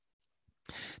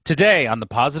Today on The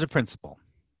Positive Principle.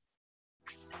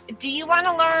 Do you want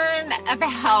to learn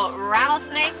about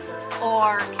rattlesnakes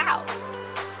or cows?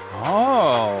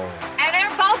 Oh. And they're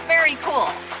both very cool.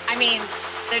 I mean,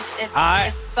 it's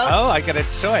both. Oh, I get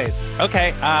a choice.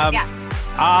 Okay. Yeah.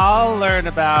 I'll learn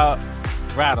about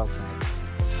rattlesnakes.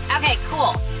 Okay,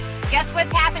 cool. Guess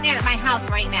what's happening at my house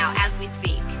right now as we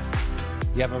speak?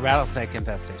 You have a rattlesnake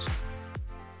infestation.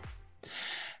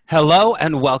 Hello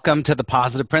and welcome to The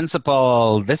Positive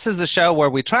Principle. This is the show where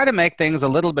we try to make things a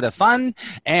little bit of fun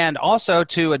and also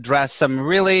to address some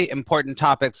really important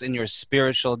topics in your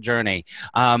spiritual journey.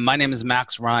 My name is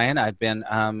Max Ryan. I've been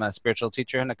a spiritual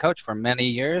teacher and a coach for many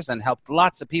years and helped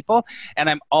lots of people. And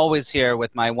I'm always here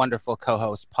with my wonderful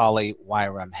co-host, Polly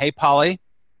Wyram. Hey, Polly.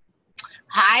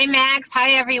 Hi, Max.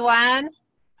 Hi, everyone.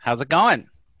 How's it going?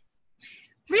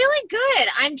 Really good.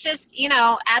 I'm just,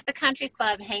 at the country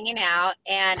club hanging out,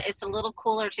 and it's a little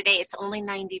cooler today. It's only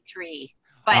 93.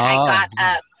 But I got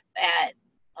up at,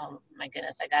 oh my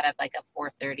goodness, I got up like at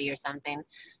 4:30 or something,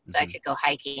 so I could go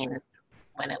hiking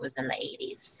when it was in the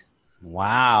 80s.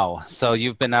 Wow. So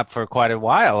you've been up for quite a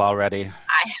while already.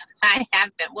 I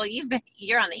have been. Well,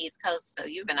 you're on the East Coast, so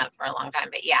you've been up for a long time.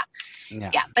 But yeah.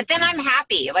 But then I'm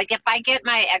happy. Like if I get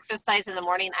my exercise in the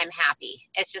morning, I'm happy.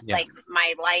 It's just like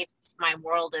my life, my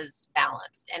world is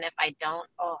balanced. And if I don't,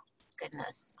 oh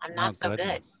goodness, I'm not so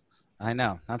good. I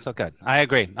know, not so good. I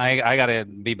agree. I got to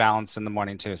be balanced in the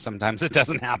morning too. Sometimes it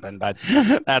doesn't happen, but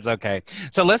that's okay.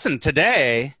 So listen,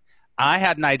 today I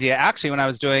had an idea. Actually, when I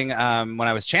was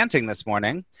chanting this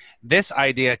morning, this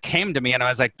idea came to me and I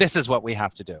was like, this is what we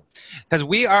have to do. Because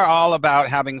we are all about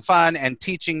having fun and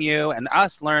teaching you and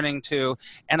us learning too.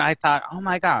 And I thought, oh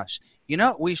my gosh, you know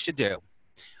what we should do?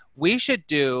 We should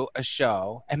do a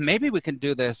show, and maybe we can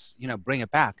do this, bring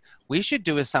it back. We should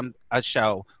do a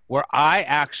show where I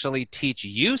actually teach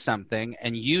you something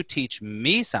and you teach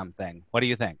me something. What do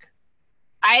you think?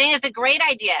 I think it's a great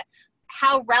idea.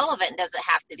 How relevant does it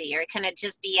have to be? Or can it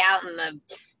just be out in the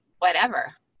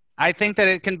whatever? I think that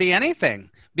it can be anything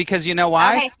because you know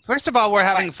why? Okay. First of all, we're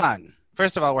having fun.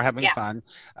 Fun.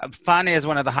 Fun is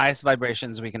one of the highest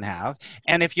vibrations we can have.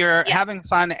 And if you're having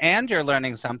fun and you're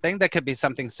learning something, that could be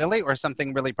something silly or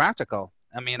something really practical.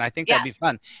 I mean, I think that'd be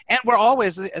fun. And we're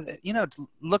always,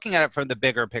 looking at it from the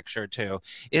bigger picture too,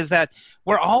 is that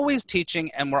we're always teaching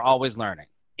and we're always learning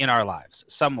in our lives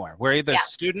somewhere. We're either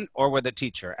student or we're the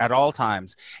teacher at all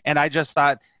times. And I just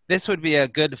thought this would be a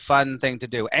good, fun thing to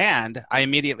do. And I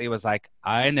immediately was like,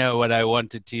 I know what I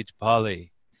want to teach Polly.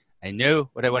 I knew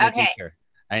what I want to teach her.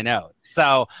 I know.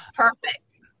 So perfect.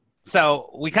 So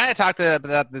we kind of talked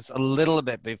about this a little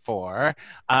bit before.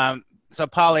 So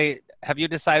Polly, have you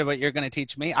decided what you're going to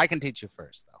teach me? I can teach you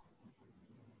first, though.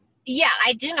 Yeah,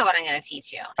 I do know what I'm going to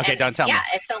teach you. Okay, don't tell me. Yeah,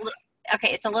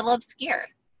 it's a little obscure.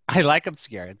 I like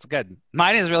obscure. It's good.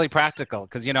 Mine is really practical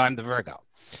because I'm the Virgo.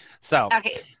 So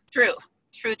okay, true.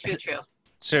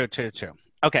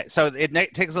 Okay, so it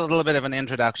takes a little bit of an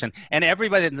introduction, and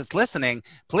everybody that's listening,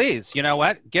 please, you know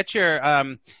what? Get your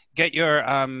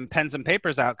pens and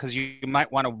papers out because you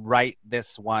might want to write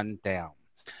this one down.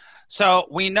 So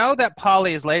we know that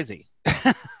Polly is lazy.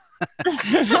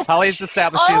 Polly's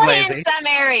established she's lazy. Only in some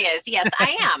areas, yes,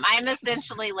 I am. I'm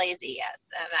essentially lazy, yes.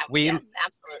 Yes,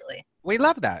 absolutely. We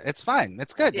love that. It's fine.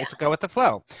 It's good. Let's go with the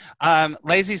flow.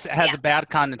 Lazy has a bad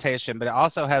connotation, but it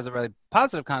also has a really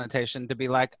positive connotation to be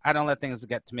like, I don't let things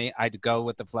get to me. I go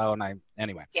with the flow,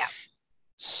 anyway. Yeah.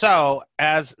 So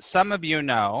as some of you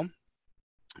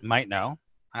might know,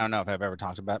 I don't know if I've ever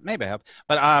talked about it. Maybe I have.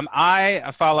 But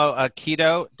I follow a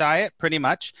keto diet pretty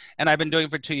much, and I've been doing it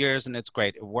for 2 years, and it's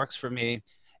great. It works for me,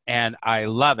 and I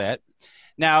love it.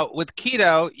 Now, with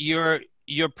keto,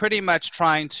 you're pretty much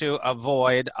trying to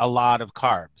avoid a lot of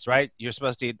carbs, right? You're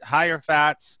supposed to eat higher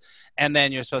fats, and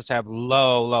then you're supposed to have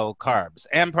low carbs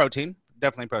and protein,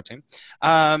 definitely protein.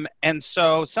 And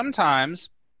so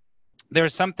sometimes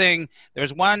there's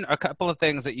a couple of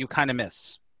things that you kind of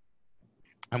miss.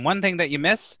 And one thing that you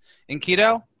miss in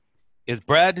keto is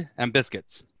bread and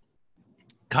biscuits.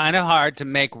 Kind of hard to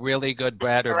make really good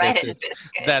bread or biscuits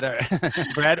that are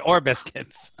bread or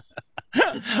biscuits.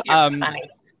 Funny.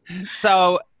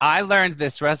 So I learned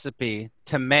this recipe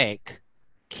to make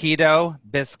keto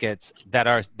biscuits that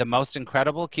are the most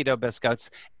incredible keto biscuits,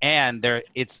 and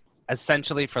it's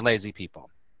essentially for lazy people.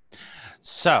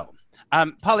 So,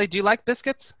 Polly, do you like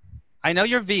biscuits? I know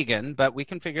you're vegan, but we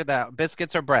can figure that out.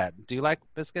 Biscuits or bread? Do you like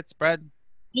biscuits, bread?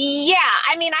 Yeah,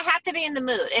 I mean, I have to be in the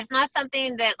mood. It's not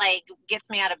something that gets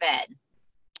me out of bed.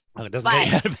 Oh, it doesn't get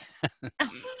you out of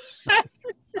bed.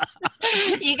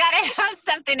 You got to have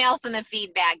something else in the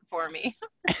feed bag for me.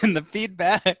 In the feed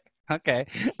bag? Okay.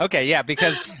 Okay. Yeah.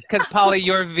 Because Polly,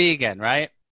 you're vegan, right?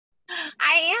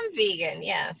 I am vegan.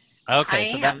 Yes,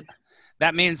 Okay. So I am.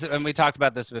 that means, and we talked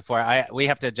about this before, we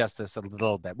have to adjust this a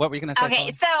little bit. What were you going to say, Okay,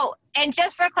 Polly? so and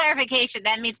just for clarification,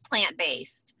 that means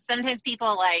plant-based. Sometimes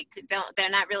people like don't they're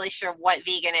not really sure what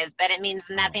vegan is, but it means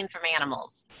Oh, nothing from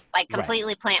animals. Like right.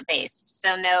 completely plant-based.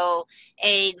 So no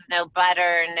eggs, no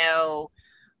butter, no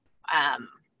um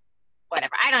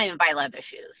whatever. I don't even buy leather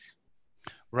shoes.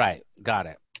 Right. Got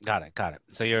it. Got it. Got it.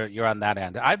 So you're on that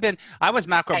end. I was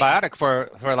I am. macrobiotic for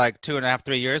like 2.5,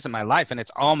 3 years in my life, and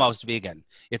it's almost vegan.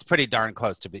 It's pretty darn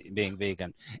close to being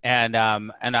vegan.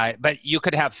 But you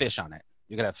could have fish on it.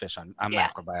 You could have fish on Yeah.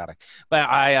 macrobiotic.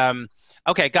 But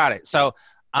okay, got it. So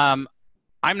um,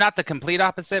 I'm not the complete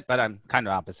opposite, but I'm kind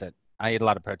of opposite. I eat a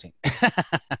lot of protein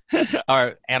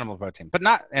or animal protein, but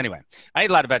not anyway. I eat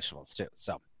a lot of vegetables too.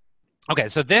 So okay,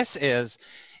 so this is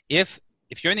if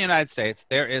you're in the United States,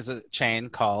 there is a chain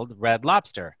called Red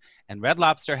Lobster, and Red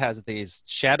Lobster has these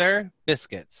cheddar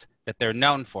biscuits that they're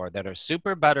known for that are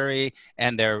super buttery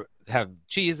and they're have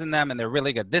cheese in them and they're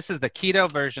really good. This is the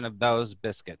keto version of those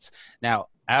biscuits. Now,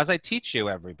 as I teach you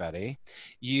everybody,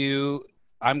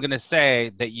 I'm going to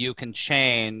say that you can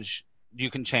change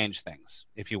things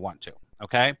if you want to.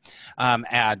 Okay,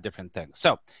 add different things.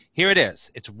 So here it is.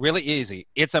 It's really easy.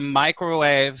 It's a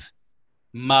microwave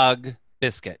mug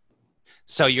biscuit.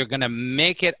 So you're going to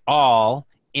make it all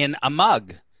in a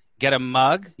mug. Get a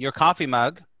mug, your coffee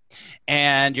mug,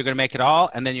 and you're going to make it all,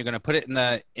 and then you're going to put it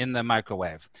in the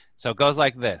microwave. So it goes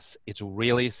like this. It's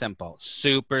really simple.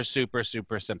 Super, super,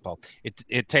 super simple.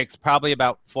 It takes probably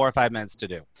about 4 or 5 minutes to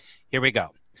do. Here we go.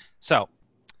 So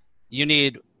you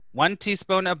need 1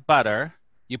 teaspoon of butter.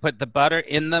 You put the butter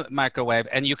in the microwave,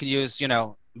 and you can use,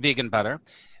 vegan butter.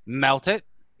 Melt it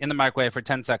in the microwave for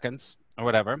 10 seconds or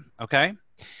whatever, okay?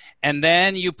 And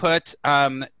then you put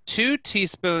 2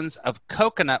 teaspoons of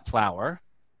coconut flour.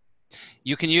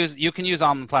 You can use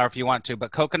almond flour if you want to,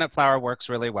 but coconut flour works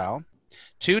really well.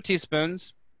 2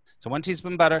 teaspoons, so 1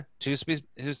 teaspoon butter, 2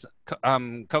 teaspoons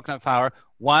coconut flour,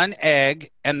 1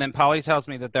 egg, and then Polly tells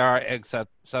me that there are egg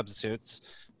substitutes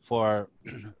for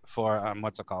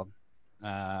what's it called?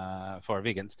 For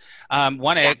vegans.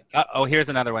 1 Yeah. egg. Here's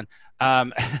another one.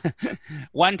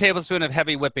 1 tablespoon of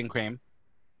heavy whipping cream.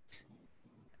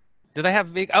 Do they have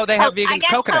vegan? Oh, they have vegan I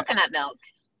guess coconut. coconut milk.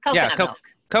 Yeah, Coconut milk.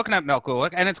 coconut milk will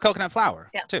work, and it's coconut flour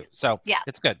too. So Yeah.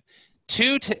 it's good.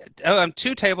 2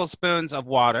 tablespoons of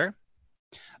water,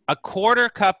 1/4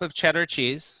 cup of cheddar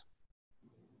cheese,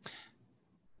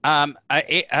 a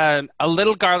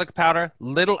little garlic powder,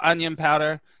 little onion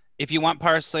powder, if you want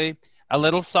parsley, a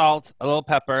little salt, a little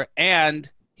pepper,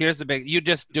 and here's the big. You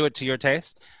just do it to your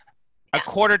taste. Yeah.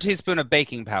 1/4 teaspoon of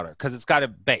baking powder because it's got to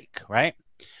bake, right?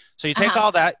 So you take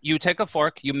all that, you take a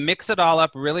fork, you mix it all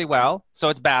up really well so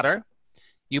it's batter.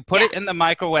 You put it in the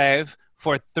microwave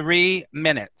for 3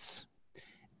 minutes,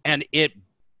 and it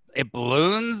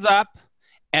balloons up,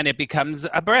 and it becomes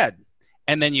a bread.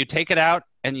 And then you take it out,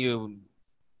 and you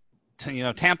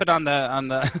tamp it on the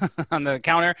on the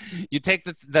counter. You take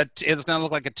the it's going to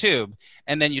look like a tube,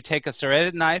 and then you take a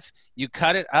serrated knife, you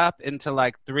cut it up into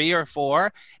like 3 or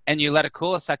 4, and you let it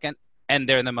cool a second. And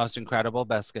they're the most incredible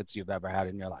biscuits you've ever had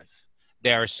in your life.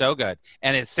 They are so good,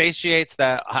 and it satiates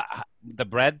the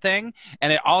bread thing,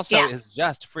 and it also is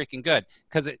just freaking good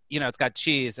because it's got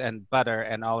cheese and butter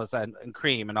and all this and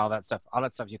cream and all that stuff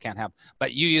you can't have.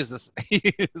 But you use this.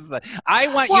 I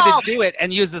want you to do it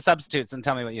and use the substitutes and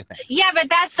tell me what you think. Yeah, but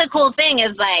that's the cool thing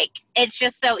is like it's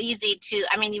just so easy to.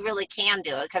 I mean, you really can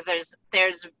do it because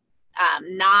there's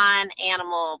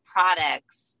non-animal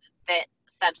products that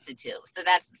substitute.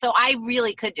 So I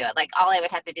really could do it. Like all I would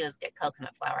have to do is get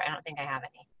coconut flour. I don't think I have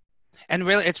any. And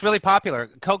really, it's really popular.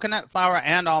 Coconut flour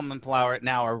and almond flour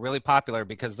now are really popular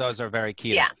because those are very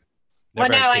keto. Yeah. Well,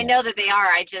 no, I know that they are.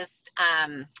 I just,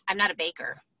 I'm not a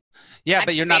baker. Yeah,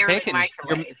 but you're not baking.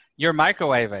 You're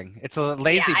microwaving. It's a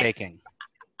lazy baking.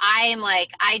 I'm like,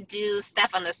 I do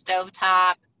stuff on the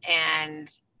stovetop and,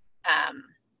 I'm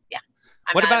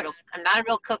not a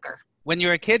real cooker. When you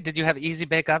were a kid, did you have easy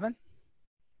bake oven?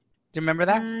 Do you remember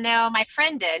that? No, my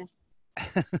friend did.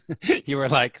 You were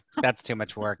like, that's too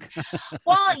much work.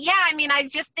 Well, yeah, I mean, I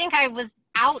just think I was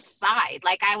outside.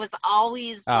 Like I was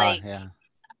always I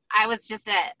was just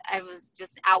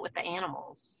out with the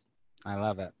animals. I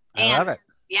love it. I love it.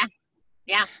 Yeah.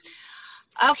 Yeah.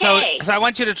 Okay. So I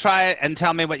want you to try it and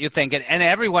tell me what you think. And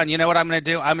everyone, you know what I'm going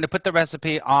to do? I'm going to put the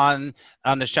recipe on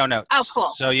the show notes. Oh,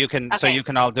 cool. So you can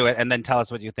all do it and then tell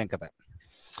us what you think of it.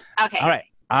 Okay. All right.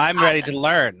 I'm ready to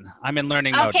learn. I'm in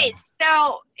learning mode. Okay,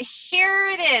 so here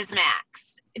it is,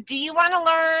 Max. Do you want to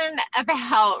learn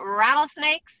about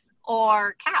rattlesnakes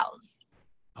or cows.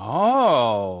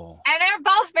 Oh. And they're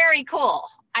both very cool.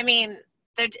 I mean,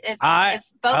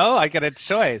 it's both. I get a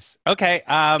choice. Okay.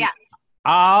 Yeah.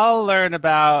 I'll learn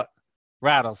about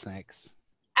rattlesnakes.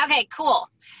 Okay, cool.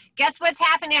 Guess what's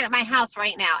happening at my house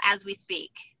right now as we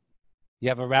speak? You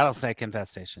have a rattlesnake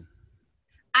infestation.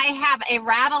 I have a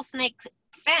rattlesnake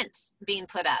fence being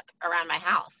put up around my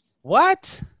house.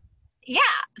 What? Yeah,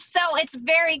 so it's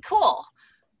very cool.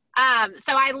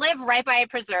 So I live right by a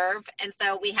preserve, and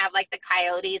so we have like the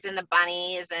coyotes and the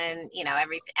bunnies and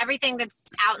everything that's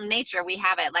out in nature. We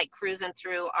have it like cruising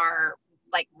through our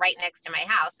like right next to my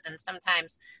house, and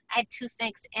sometimes I had 2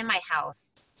 snakes in my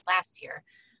house last year.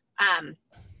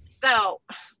 So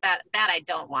that I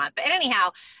don't want. But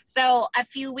anyhow, so a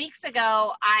few weeks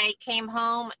ago I came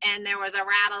home and there was a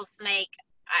rattlesnake.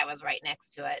 I was right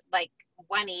next to it like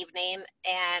one evening,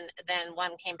 and then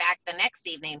one came back the next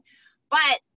evening.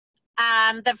 But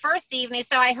the first evening,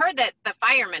 so I heard that the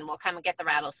firemen will come and get the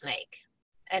rattlesnake.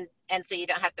 And so you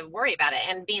don't have to worry about it.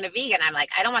 And being a vegan, I'm like,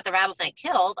 I don't want the rattlesnake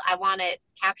killed. I want it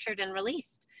captured and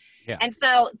released. Yeah. And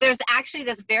so there's actually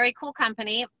this very cool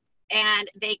company, and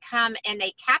they come and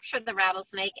they capture the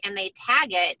rattlesnake and they tag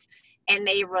it and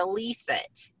they release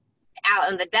it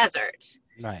out in the desert.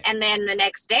 Right. And then the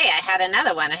next day I had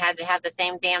another one. I had to have the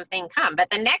same damn thing come. But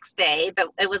the next day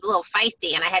it was a little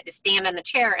feisty, and I had to stand in the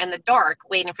chair in the dark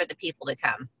waiting for the people to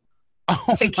come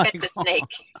to get the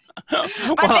snake.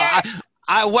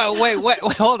 Well, wait,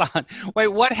 hold on. Wait,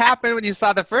 what happened when you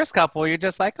saw the first couple? You're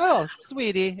just like, oh,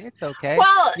 sweetie, it's okay.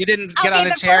 Well, you didn't get on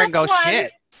the chair and go,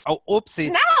 shit. Oh,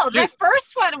 oopsie. No, the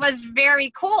first one was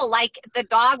very cool. Like the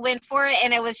dog went for it,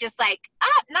 and it was just like,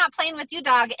 not playing with you,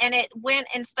 dog. And it went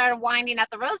and started winding up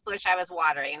the rose bush I was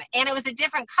watering. And it was a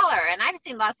different color. And I've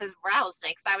seen lots of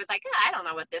rattlesnakes. So I was like, I don't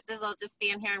know what this is. I'll just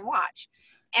stand here and watch.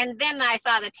 And then I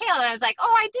saw the tail, and I was like,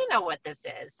 oh, I do know what this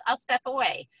is. I'll step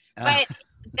away. But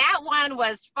that one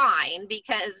was fine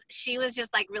because she was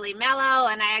just like really mellow.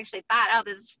 And I actually thought, oh,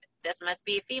 this must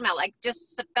be a female. Like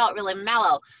just felt really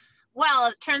mellow. Well,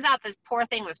 it turns out the poor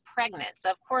thing was pregnant.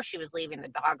 So, of course, she was leaving the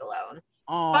dog alone.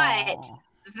 Aww. But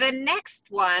the next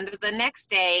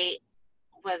day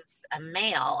was a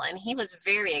male, and he was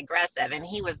very aggressive, and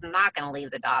he was not going to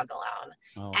leave the dog alone.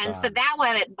 Oh, and God. so that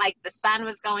one, like the sun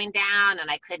was going down,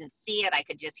 and I couldn't see it. I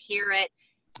could just hear it.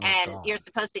 And God. You're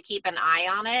supposed to keep an eye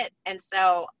on it. And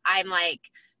so I'm like,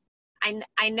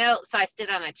 I know. So I stood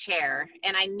on a chair,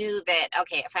 and I knew that,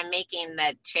 okay, if I'm making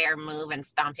the chair move and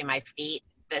stomping my feet,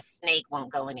 the snake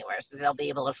won't go anywhere, so they'll be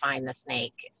able to find the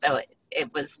snake. So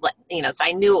it was, so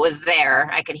I knew it was there.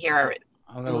 I could hear it.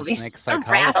 A little moving, snake psychology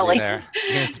rattling. there.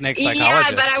 You're a snake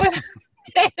psychologist.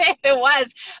 Yeah, but it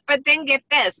was. But then get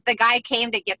this: the guy came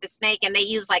to get the snake, and they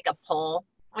used like a pole.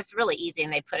 It's really easy,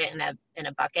 and they put it in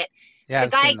a bucket. Yeah,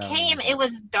 the guy came. It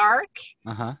was dark,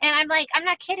 and I'm like, I'm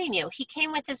not kidding you. He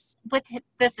came with this.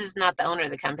 This is not the owner of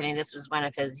the company. This was one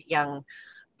of his young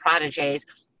proteges.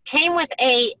 Came with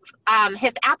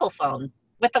his Apple phone,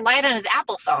 with the light on his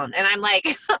Apple phone. And I'm like,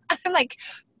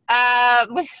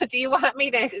 do you want me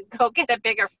to go get a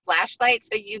bigger flashlight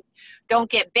so you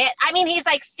don't get bit? I mean, he's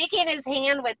like sticking his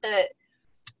hand with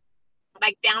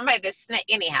like down by the snake.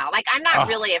 Anyhow, like I'm not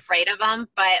really afraid of them,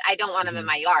 but I don't want them in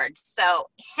my yard. So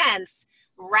hence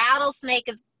rattlesnake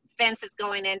fence is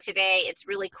going in today. It's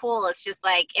really cool. It's just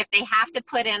like if they have to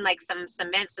put in like some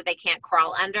cement so they can't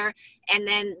crawl under, and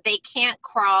then they can't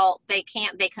crawl, they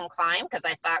can climb, because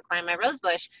I saw it climb my rose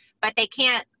bush, but they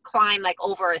can't climb like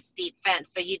over a steep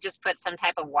fence. So you just put some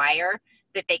type of wire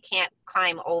that they can't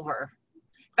climb over.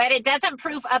 But it doesn't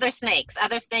proof other snakes.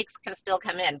 Other snakes can still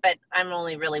come in, but I'm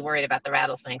only really worried about the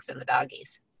rattlesnakes and the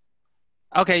doggies.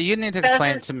 Okay, you need to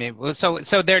explain it to me.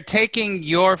 So they're taking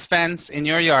your fence in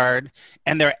your yard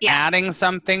and they're adding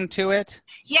something to it?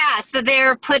 Yeah, so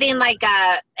they're putting like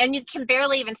and you can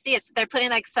barely even see it. So they're putting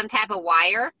like some type of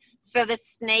wire so the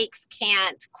snakes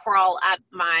can't crawl up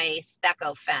my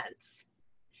stucco fence.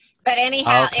 But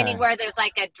anyhow, anywhere there's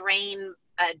like a drain,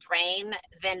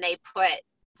 then they put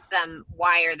some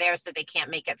wire there so they can't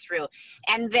make it through.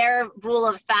 And their rule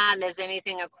of thumb is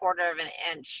anything 1/4 of an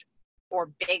inch or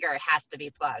bigger has to be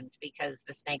plugged because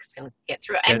the snakes can get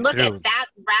through. And look at that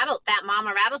that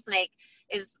mama rattlesnake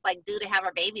is like due to have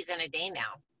her babies in a day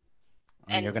now.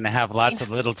 And you're going to have lots of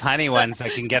little tiny ones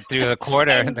that can get through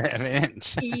 1/4 of an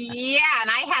inch. Yeah, and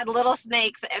I had little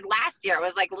snakes. And last year it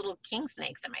was like little king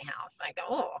snakes in my house. I go,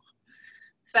 oh.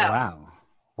 So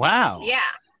wow. Yeah.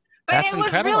 But it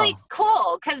was really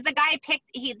cool because the guy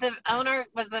the owner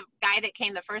was the guy that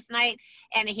came the first night,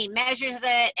 and he measures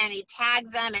it and he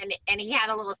tags them, and he had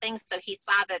a little thing so he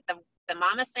saw that the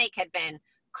mama snake had been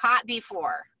caught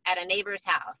before at a neighbor's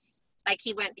house. Like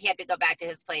he had to go back to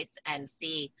his place and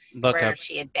see Look where up.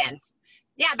 she had been.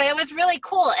 Yeah, but it was really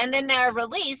cool. And then they're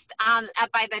released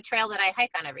up by the trail that I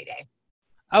hike on every day.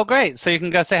 Oh, great. So you can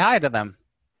go say hi to them.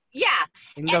 Yeah.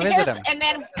 You can go visit them.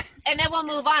 And then we'll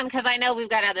move on because I know we've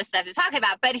got other stuff to talk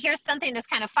about. But here's something that's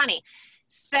kind of funny.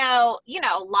 So,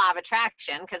 law of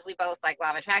attraction, because we both like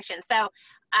law of attraction. So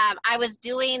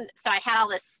I had all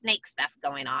this snake stuff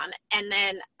going on, and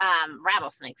then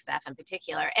rattlesnake stuff in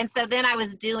particular. And so then I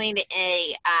was doing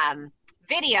a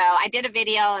video. I did a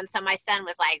video, and so my son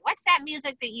was like, "What's that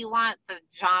music that you want? The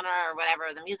genre or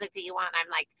whatever, the music that you want?" And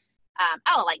I'm like,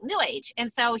 like New Age.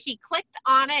 And so he clicked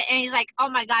on it, and he's like, "Oh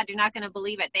my God, you're not going to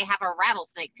believe it. They have a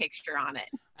rattlesnake picture on it."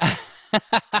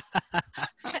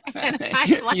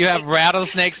 Like, you have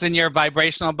rattlesnakes in your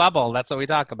vibrational bubble. That's what we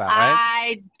talk about, right?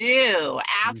 I do.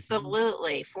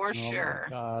 Absolutely. For sure. Oh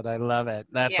my God, I love it.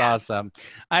 That's awesome.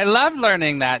 I love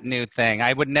learning that new thing.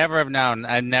 I would never have known.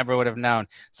 I never would have known.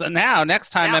 So now,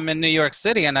 next time I'm in New York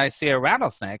City and I see a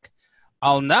rattlesnake,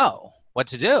 I'll know what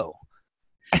to do.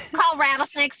 Call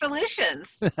Rattlesnake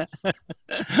Solutions.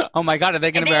 Oh my God, are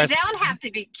they going to be? They don't have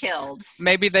to be killed.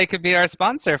 Maybe they could be our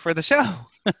sponsor for the show.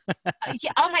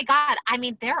 Yeah, oh my God. I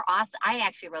mean, they're awesome. I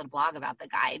actually wrote a blog about the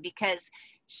guy because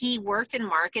he worked in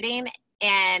marketing,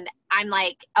 and I'm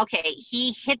like, okay,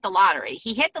 he hit the lottery.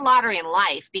 He hit the lottery in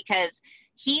life because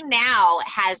he now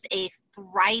has a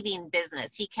thriving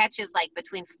business. He catches like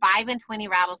between 5 and 20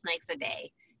 rattlesnakes a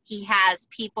day. He has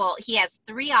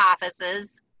 3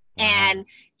 offices.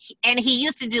 And he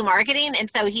used to do marketing, and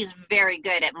so he's very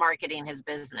good at marketing his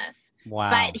business.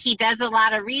 Wow. But he does a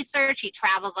lot of research. He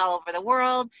travels all over the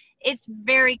world. It's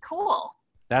very cool.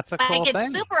 That's a cool thing.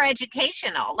 It's super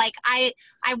educational. Like I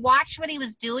watched what he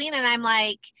was doing, and I'm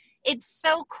like, it's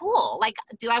so cool. Like,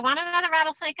 do I want another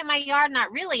rattlesnake in my yard?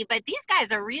 Not really, but these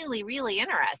guys are really, really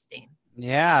interesting.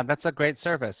 Yeah, that's a great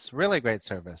service. Really great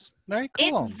service. Very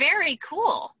cool. It's very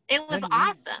cool. It was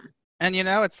awesome. And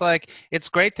it's like, it's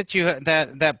great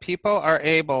that that people are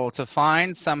able to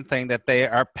find something that they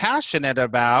are passionate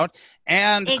about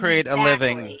and create a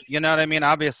living. You know what I mean?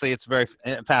 Obviously, it's very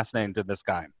fascinating to this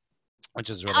guy,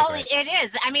 which is really great. It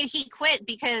is. I mean, he quit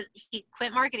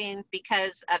marketing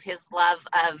because of his love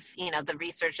of, the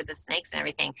research of the snakes and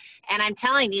everything. And I'm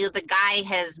telling you, the guy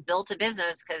has built a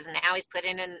business because now he's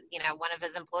putting in, one of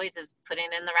his employees is putting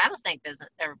in the rattlesnake business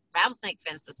or rattlesnake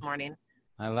fence this morning.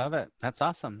 I love it. That's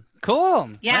awesome.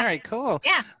 Cool. Yeah. Very cool.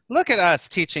 Yeah. Look at us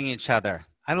teaching each other.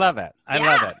 I love it. I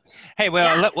love it. Hey,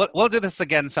 we'll do this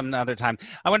again some other time.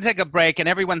 I want to take a break, and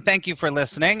everyone, thank you for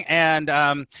listening,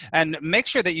 and make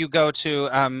sure that you go to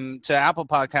Apple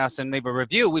Podcasts and leave a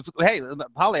review. Hey,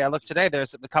 Polly, I looked today.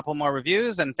 There's a couple more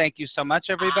reviews, and thank you so much,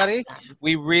 everybody. Awesome.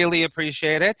 We really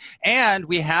appreciate it, and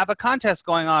we have a contest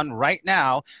going on right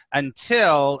now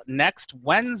until next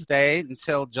Wednesday,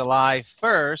 until July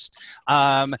 1st,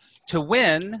 to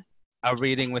win a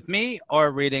reading with me or a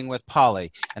reading with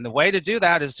Polly. And the way to do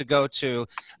that is to go to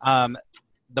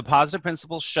the Positive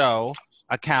Principles Show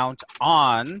account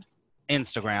on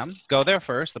Instagram. Go there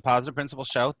first, the Positive Principles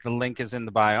Show. The link is in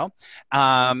the bio.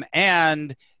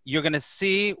 And you're going to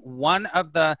see one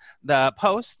of the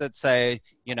posts that say,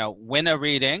 win a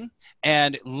reading,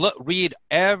 and read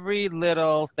every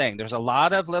little thing. There's a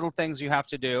lot of little things you have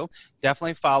to do.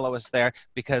 Definitely follow us there,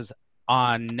 because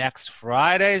on next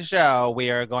Friday's show, we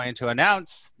are going to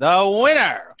announce the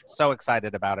winner. So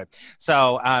excited about it.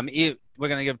 So we're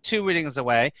going to give 2 readings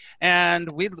away, and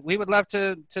we would love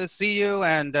to see you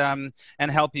and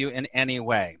help you in any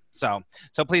way. So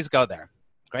please go there.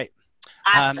 Great.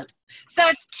 Awesome. So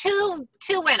it's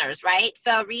two winners, right?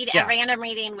 So a random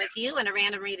reading with you and a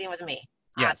random reading with me.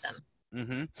 Yes. Awesome.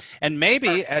 Mm-hmm. And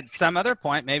maybe at some other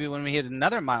point, maybe when we hit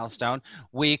another milestone,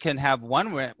 we can have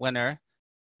one winner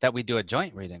that we do a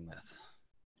joint reading with.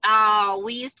 Oh,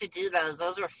 we used to do those.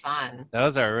 Those were fun.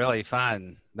 Those are really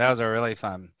fun.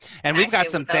 And we've got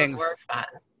some things. Those were fun.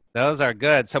 Those are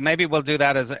good. So maybe we'll do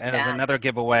that as another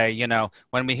giveaway,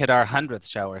 when we hit our 100th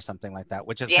show or something like that,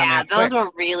 which is coming up those quick. were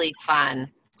really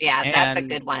fun. Yeah, that's a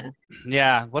good one.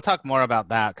 Yeah, we'll talk more about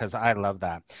that because I love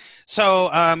that. So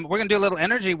we're going to do a little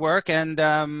energy work, and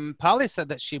Polly said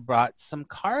that she brought some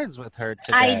cards with her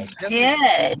today. I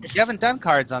did. You haven't done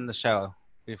cards on the show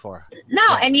before.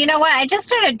 No, and you know what? I just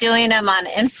started doing them on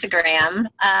Instagram,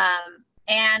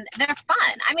 and they're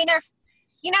fun. I mean,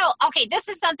 okay, this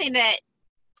is something that,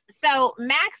 so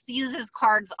Max uses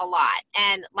cards a lot,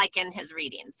 and like in his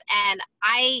readings, and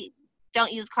I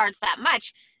don't use cards that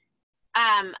much.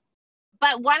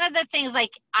 But one of the things,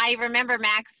 like, I remember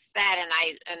Max said,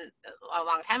 and a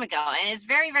long time ago, and it's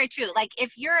very, very true. Like,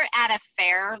 if you're at a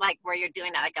fair, like where you're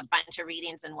doing like a bunch of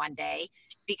readings in one day,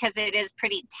 because it is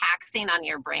pretty taxing on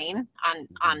your brain,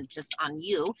 on just on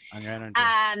you. On your energy.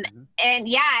 And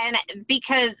yeah, and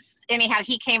because anyhow,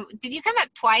 did you come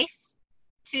up twice?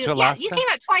 To Alaska? Yeah, you came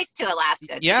up twice to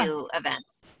Alaska to do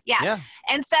events. Yeah.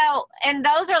 And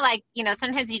those are like,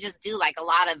 sometimes you just do like a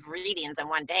lot of readings in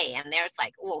one day, and there's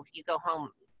like, oh, you go home.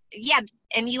 Yeah.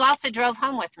 And you also drove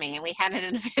home with me, and we had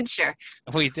an adventure.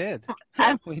 We did.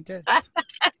 We did.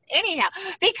 Anyhow,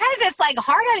 because it's like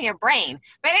hard on your brain.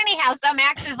 But anyhow, so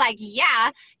Max is like,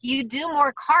 yeah, you do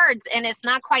more cards and it's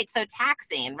not quite so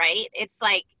taxing, right? It's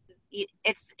like,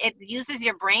 it uses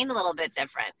your brain a little bit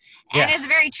different. And it's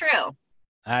very true.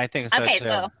 I think so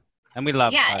too. And we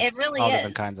love cards, it really all is.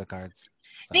 Different kinds of cards.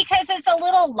 So. Because it's a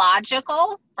little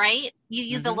logical, right? You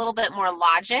use a little bit more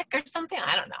logic or something.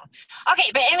 I don't know.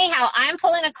 Okay, but anyhow, I'm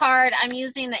pulling a card. I'm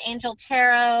using the Angel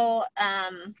Tarot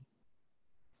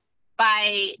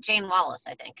by Jane Wallace,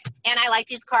 I think. And I like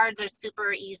these cards. They're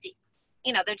super easy.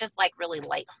 They're just like really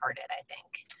lighthearted, I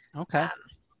think. Okay.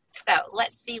 So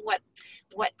let's see what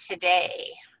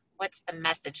today. What's the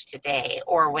message today,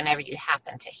 or whenever you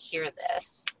happen to hear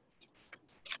this,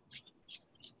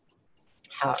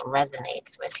 how it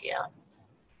resonates with you.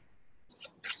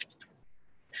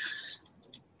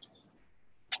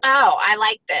 Oh, I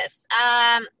like this.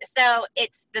 So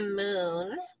it's the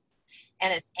moon,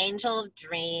 and it's Angel of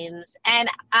Dreams. And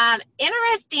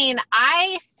interesting,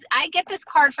 I get this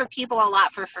card for people a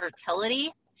lot for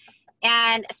fertility.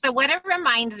 And so what it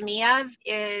reminds me of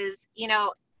is,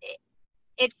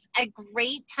 it's a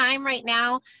great time right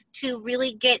now to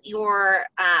really get your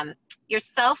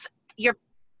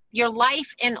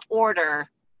life in order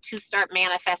to start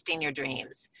manifesting your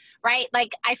dreams, right?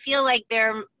 Like, I feel like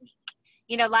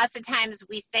lots of times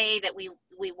we say that we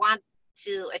want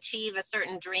to achieve a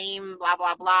certain dream, blah,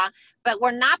 blah, blah, but we're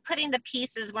not putting the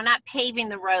pieces, we're not paving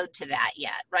the road to that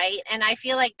yet, right? And I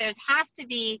feel like it's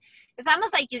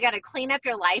almost like you got to clean up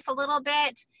your life a little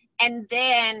bit, and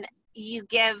then you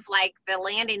give like the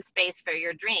landing space for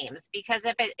your dreams. Because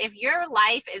if your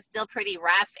life is still pretty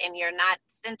rough and you're not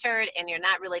centered and you're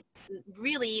not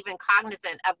really even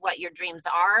cognizant of what your dreams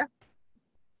are,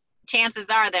 chances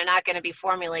are they're not going to be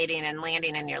formulating and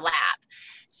landing in your lap.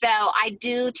 So I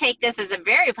do take this as a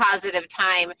very positive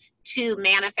time to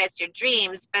manifest your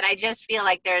dreams, but I just feel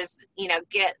like there's,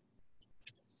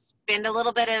 spend a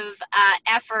little bit of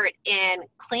effort in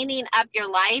cleaning up your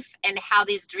life and how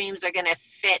these dreams are going to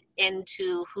fit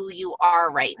into who you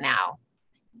are right now.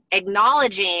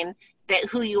 Acknowledging that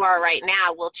who you are right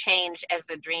now will change as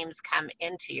the dreams come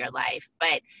into your life.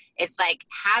 But it's like,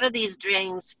 how do these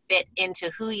dreams fit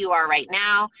into who you are right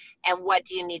now? And what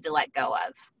do you need to let go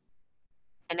of?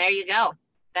 And there you go.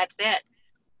 That's it.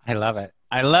 I love it.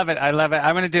 I love it. I love it.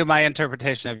 I'm going to do my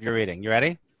interpretation of your reading. You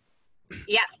ready?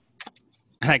 Yeah.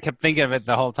 I kept thinking of it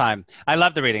the whole time. I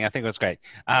love the reading. I think it was great.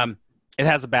 It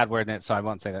has a bad word in it, so I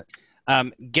won't say that.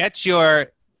 Get your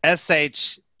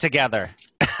SH together.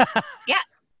 Yeah.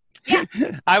 Yeah.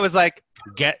 I was like,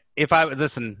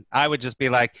 I would just be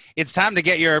like, it's time to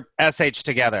get your SH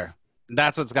together.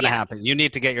 That's what's going to happen. You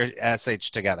need to get your SH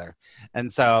together.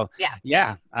 And so,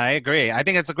 yeah, I agree. I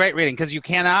think it's a great reading because you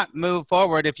cannot move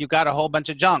forward if you got a whole bunch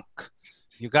of junk.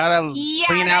 You got to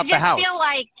clean out the house. I just feel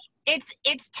like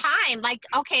it's time. Like,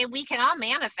 okay, we can all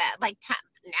manifest. Like,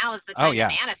 now is the time to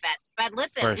manifest. But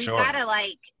listen, we gotta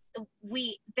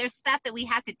there's stuff that we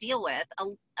have to deal with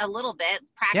a little bit.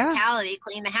 Practicality,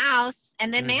 clean the house,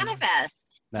 and then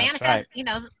manifest. That's manifest. Right.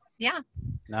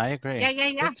 No, I agree.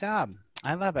 Yeah. Good job.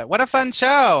 I love it. What a fun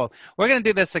show. We're going to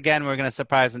do this again. We're going to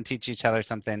surprise and teach each other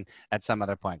something at some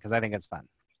other point because I think it's fun.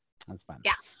 It's fun.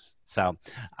 Yeah. So,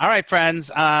 all right,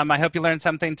 friends. I hope you learned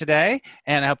something today,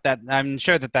 and I'm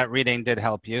sure that reading did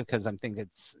help you because I think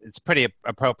it's pretty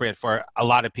appropriate for a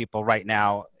lot of people right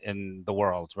now in the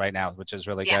world right now, which is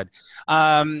really good.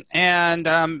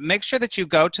 Make sure that you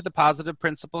go to the Positive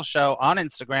Principles Show on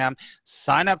Instagram,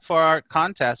 sign up for our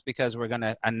contest because we're going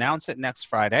to announce it next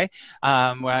Friday.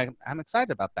 I'm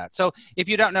excited about that. So if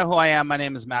you don't know who I am, my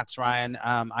name is Max Ryan.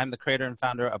 I'm the creator and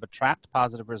founder of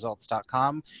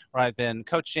AttractPositiveResults.com, where I've been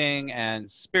coaching and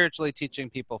spiritually teaching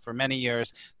people for many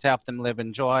years to help them live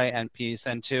in joy and peace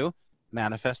and to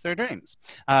manifest their dreams.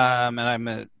 And I'm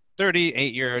a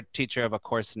 38-year teacher of A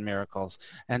Course in Miracles.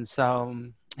 And so,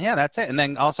 yeah, that's it. And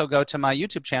then also go to my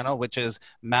YouTube channel, which is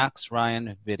Max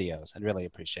Ryan Videos. I'd really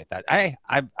appreciate that.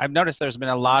 I've noticed there's been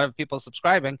a lot of people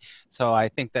subscribing, so I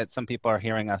think that some people are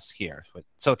hearing us here.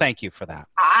 So thank you for that.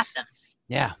 Awesome.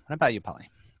 Yeah. What about you, Polly?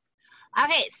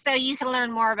 Okay, so you can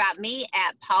learn more about me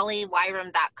at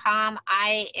pollywyram.com.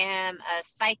 I am a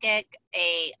psychic,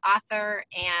 a author,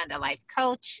 and a life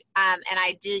coach. And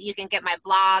you can get my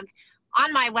blog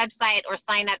on my website or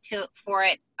sign up for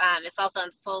it. It's also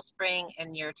on Soul Spring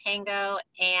and Your Tango.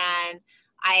 And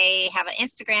I have an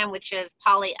Instagram, which is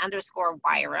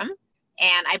Polly_Wyram.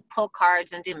 And I pull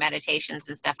cards and do meditations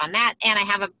and stuff on that. And I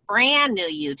have a brand new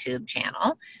YouTube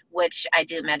channel, which I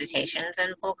do meditations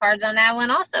and pull cards on that one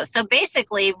also. So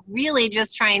basically, really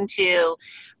just trying to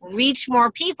reach more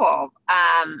people,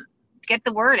 get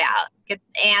the word out.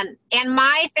 And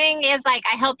my thing is, like,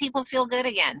 I help people feel good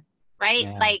again, right?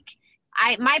 Yeah. Like,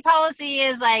 my policy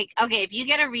is like, okay, if you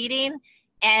get a reading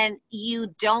and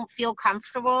you don't feel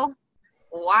comfortable,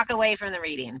 walk away from the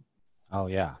reading. Oh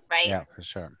yeah. Right. Yeah, for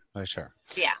sure. For sure.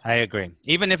 Yeah. I agree.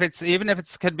 Even if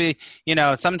it's could be, you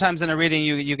know, sometimes in a reading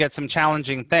you get some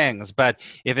challenging things, but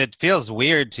if it feels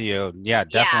weird to you, yeah,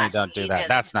 definitely don't do that.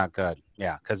 That's not good.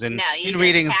 Yeah, because in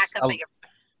readings,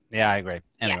 yeah, I agree.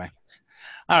 Anyway.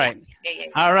 All right.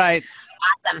 All right.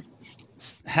 Awesome.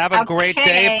 Have a great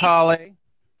day, Polly.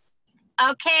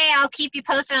 Okay, I'll keep you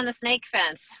posted on the snake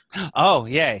fence. Oh,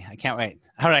 yay. I can't wait.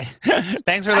 All right.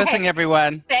 Thanks for listening,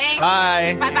 everyone. Thanks.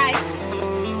 Bye. Bye-bye.